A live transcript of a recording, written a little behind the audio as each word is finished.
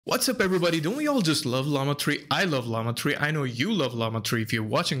What's up everybody, don't we all just love Llama 3? I love Llama 3, I know you love Llama 3 if you're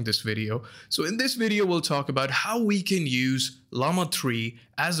watching this video. So in this video we'll talk about how we can use Llama 3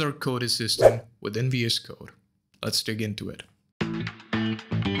 as our code assistant within VS Code. Let's dig into it.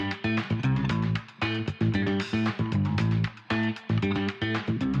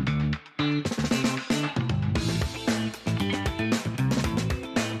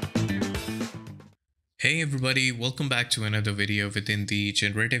 Hey everybody, welcome back to another video within the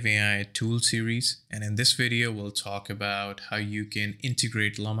Generative AI tool series. And in this video, we'll talk about how you can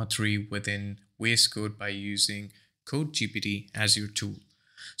integrate Llama 3 within VS Code by using CodeGPT as your tool.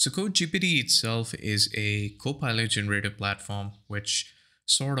 So CodeGPT itself is a Copilot generative platform, which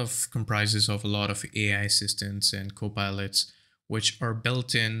sort of comprises of a lot of AI assistants and copilots, which are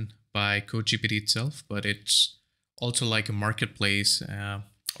built in by CodeGPT itself, but it's also like a marketplace,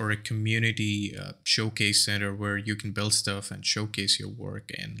 or a community showcase center where you can build stuff and showcase your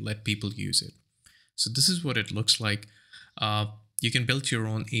work and let people use it. So this is what it looks like. You can build your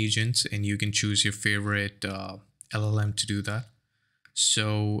own agents and you can choose your favorite LLM to do that.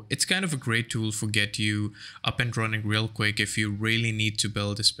 So it's kind of a great tool for get you up and running real quick if you really need to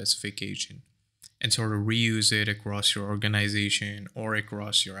build a specific agent and sort of reuse it across your organization or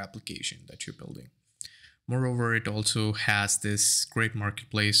across your application that you're building. Moreover, it also has this great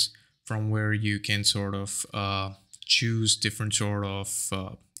marketplace from where you can sort of choose different sort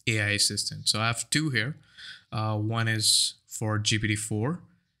of AI assistants. So I have two here. One is for GPT-4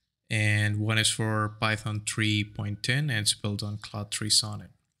 and one is for Python 3.10 and it's built on Cloud 3 Sonnet.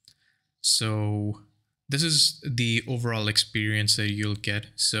 So this is the overall experience that you'll get.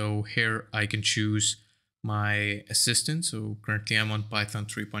 So here I can choose my assistant. So currently I'm on Python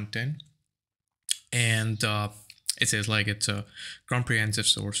 3.10. And it says like it's a comprehensive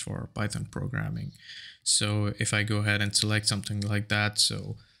source for Python programming. So if I go ahead and select something like that,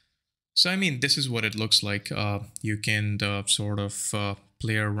 so I mean, this is what it looks like. You can sort of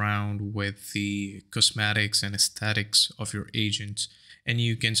play around with the cosmetics and aesthetics of your agents, and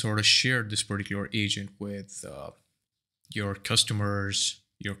you can sort of share this particular agent with your customers,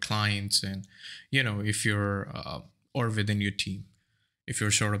 your clients, and if you're or within your team, if you're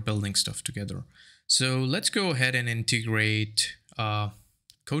sort of building stuff together. So let's go ahead and integrate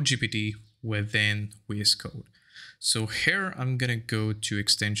CodeGPT within VS Code. So here I'm gonna go to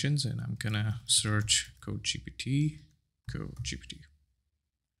extensions and I'm gonna search CodeGPT.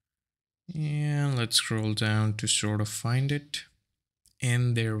 And let's scroll down to sort of find it.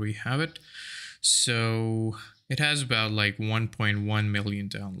 And there we have it. So it has about like 1.1 million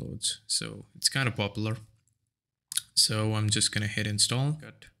downloads. So it's kind of popular. So I'm just gonna hit install.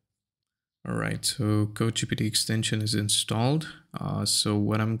 All right, so CodeGPT extension is installed. So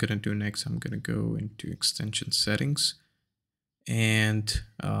what I'm gonna do next, I'm gonna go into extension settings and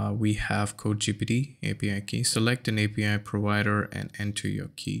we have CodeGPT API key. Select an API provider and enter your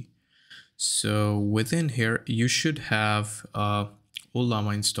key. So within here, you should have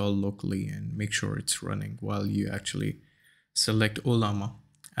LLaMA installed locally and make sure it's running while you actually select LLaMA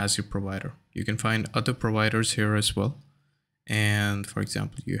as your provider. You can find other providers here as well. And for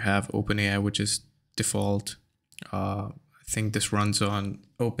example, you have OpenAI, which is default. I think this runs on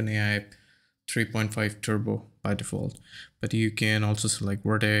OpenAI 3.5 Turbo by default, but you can also select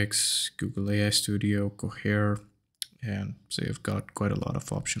Vertex, Google AI Studio, Cohere, and so you've got quite a lot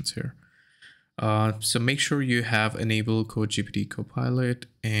of options here. So make sure you have enabled CodeGPT Copilot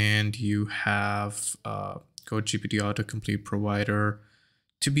and you have CodeGPT Autocomplete Provider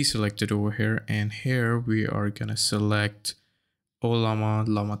to be selected over here. And here we are gonna select LLaMA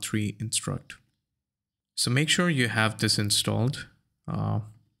Llama 3 instruct. So make sure you have this installed. All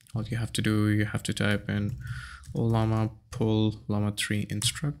you have to do, you have to type in LLaMA pull Llama 3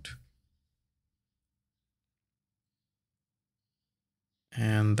 instruct.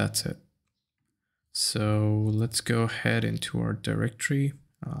 And that's it. So let's go ahead into our directory.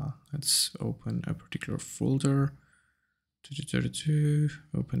 Let's open a particular folder.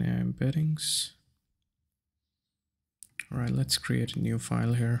 OpenAI embeddings. All right, let's create a new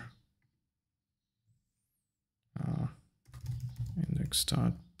file here.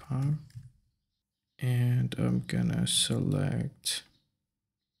 Index.py. And I'm gonna select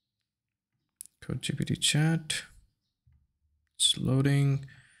CodeGPT chat. It's loading.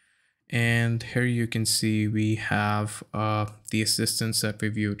 And here you can see we have the assistants that we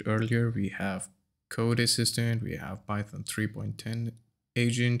viewed earlier. We have Code Assistant, we have Python 3.10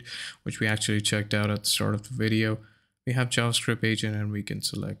 agent, which we actually checked out at the start of the video. We have JavaScript agent and we can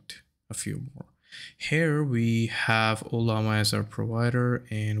select a few more. Here we have LLaMA as our provider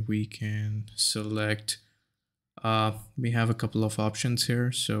and we can select We have a couple of options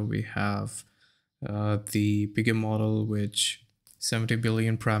here. So we have the bigger model, which 70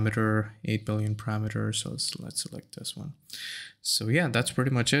 billion parameter, 8 billion parameter. So let's select this one. So yeah, that's pretty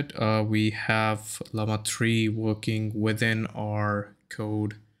much it. We have Llama 3 working within our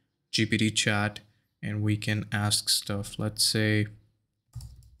code GPT chat, and we can ask stuff. Let's say,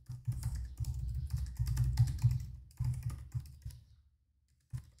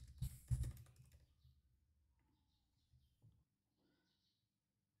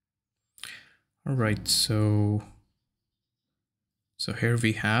 all right, so here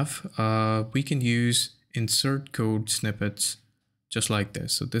we have, we can use insert code snippets just like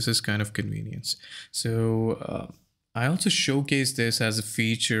this. So this is kind of convenience. So I also showcased this as a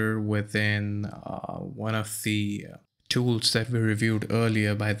feature within one of the tools that we reviewed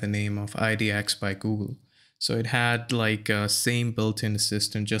earlier by the name of IDX by Google. So it had like a same built-in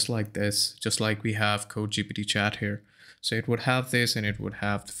assistant just like this, just like we have Code GPT chat here. So it would have this, and it would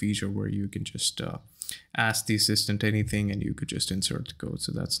have the feature where you can just ask the assistant anything and you could just insert the code.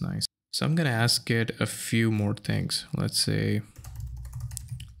 So that's nice. So I'm going to ask it a few more things. Let's say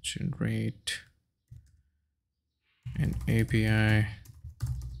generate an API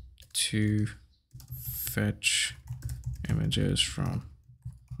to fetch images from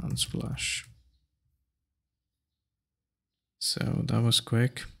Unsplash. So that was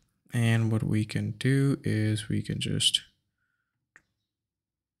quick. And what we can do is we can just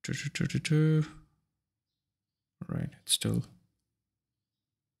right, it's still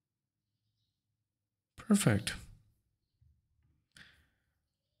perfect.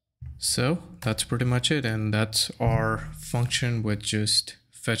 So that's pretty much it, and that's our function, which just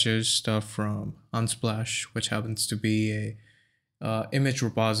fetches stuff from Unsplash, which happens to be a image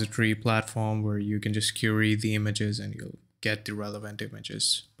repository platform where you can just query the images and you'll get the relevant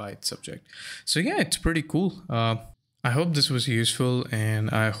images by its subject. So yeah, it's pretty cool. I hope this was useful, and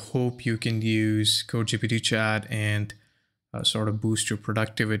I hope you can use CodeGPT chat and sort of boost your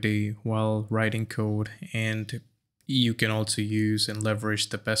productivity while writing code. And you can also use and leverage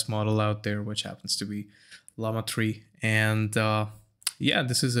the best model out there, which happens to be LLaMA 3. And yeah,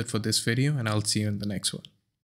 this is it for this video, and I'll see you in the next one.